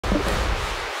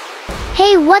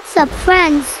Hey, what's up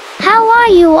friends? How are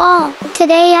you all?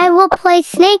 Today I will play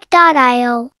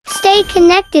Snake.io. Stay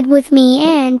connected with me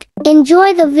and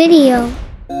enjoy the video.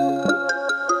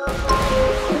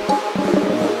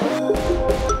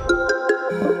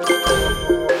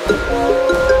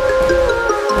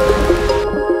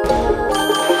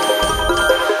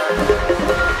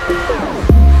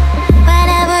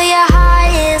 Whenever your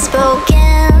heart is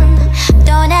broken,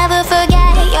 don't ever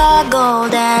forget you're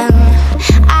golden.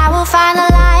 I will find the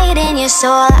light in your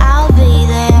soul, I'll be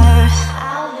there.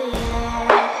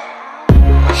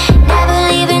 Never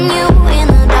leaving you in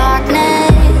the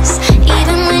darkness,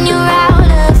 even when you're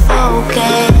out of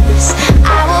focus.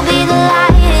 I will be the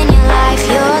light in your life,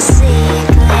 you'll see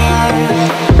clear.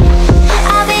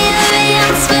 I'll be your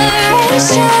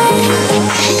inspiration,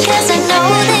 'cause I know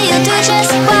that you'll do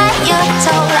just what you're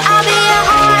told. I'll be your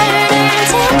hard-earned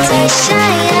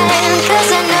temptation,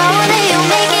 'cause I know that you'll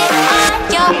make it on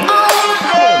your own.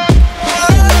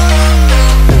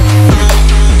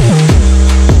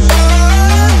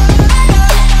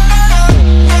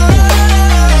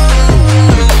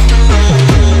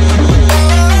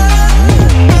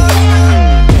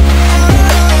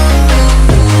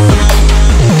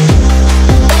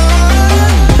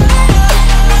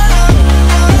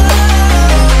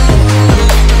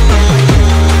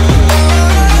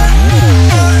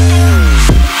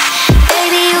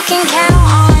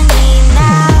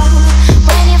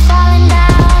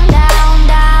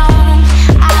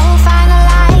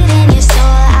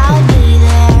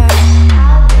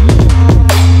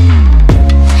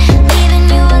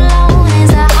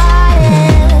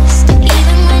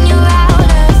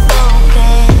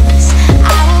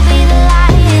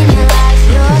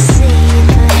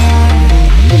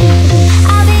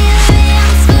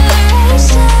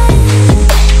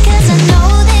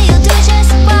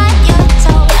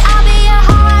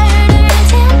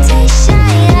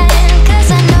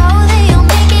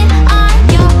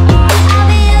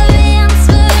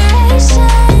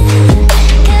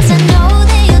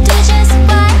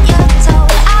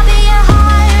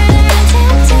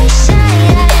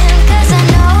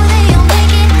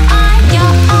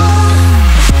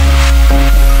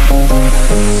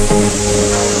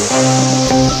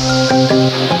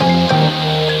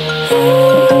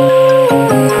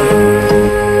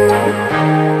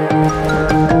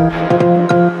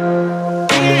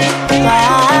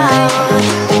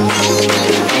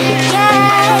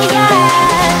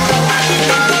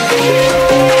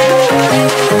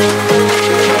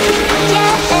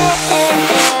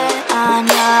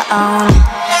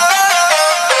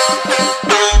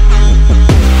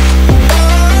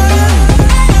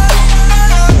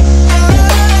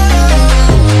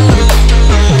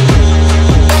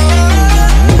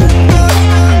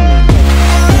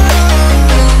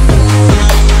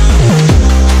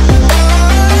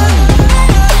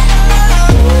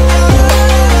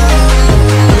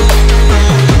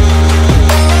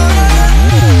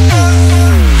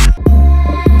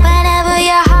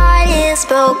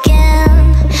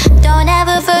 Don't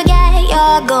ever forget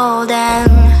you're golden.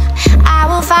 I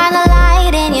will find the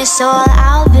light in your soul,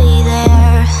 I'll be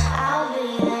there.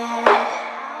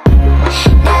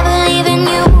 Never leaving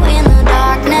you in the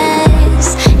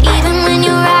darkness, even when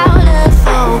you're out of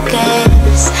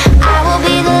focus. I will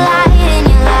be the light in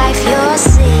your life, you'll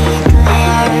see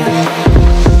clear.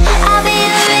 I'll be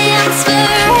your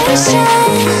inspiration,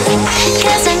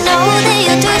 'cause I know that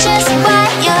you'll do just what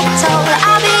you're told.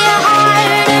 I'll be your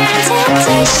hard-earned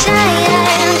temptation,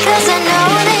 'cause I know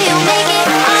that you'll make it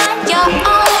on your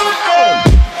own.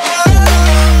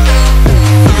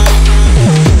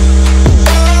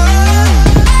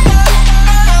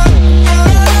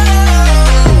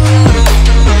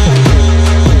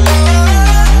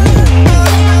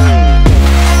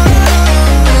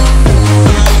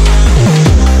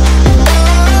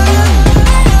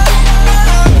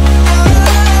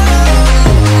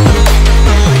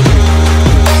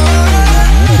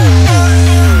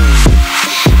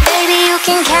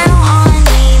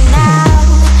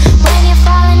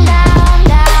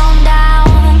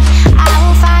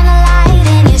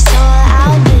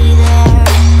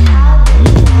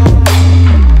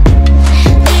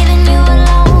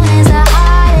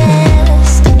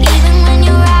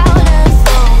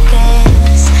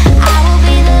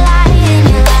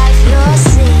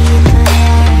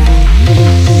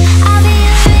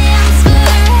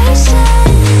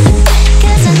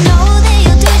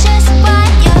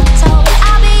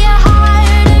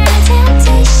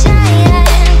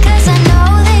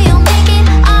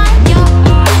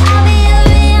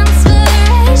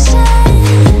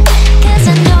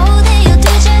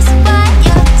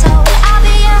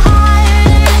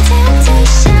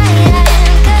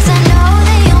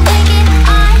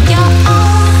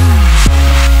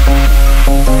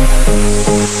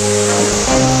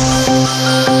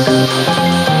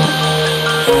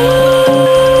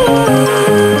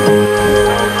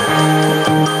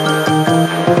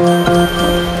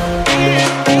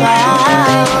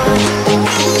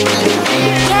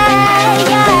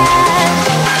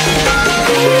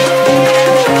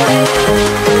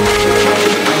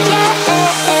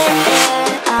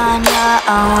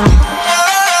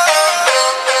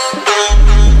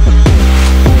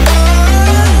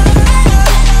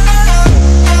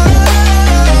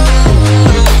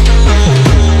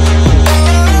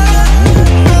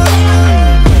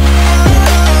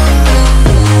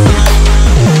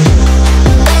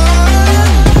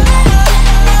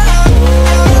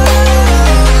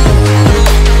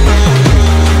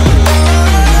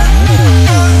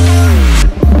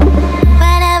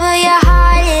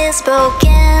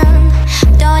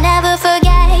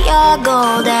 you're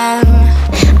golden.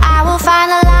 I will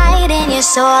find the light in your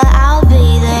soul, I'll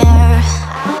be there.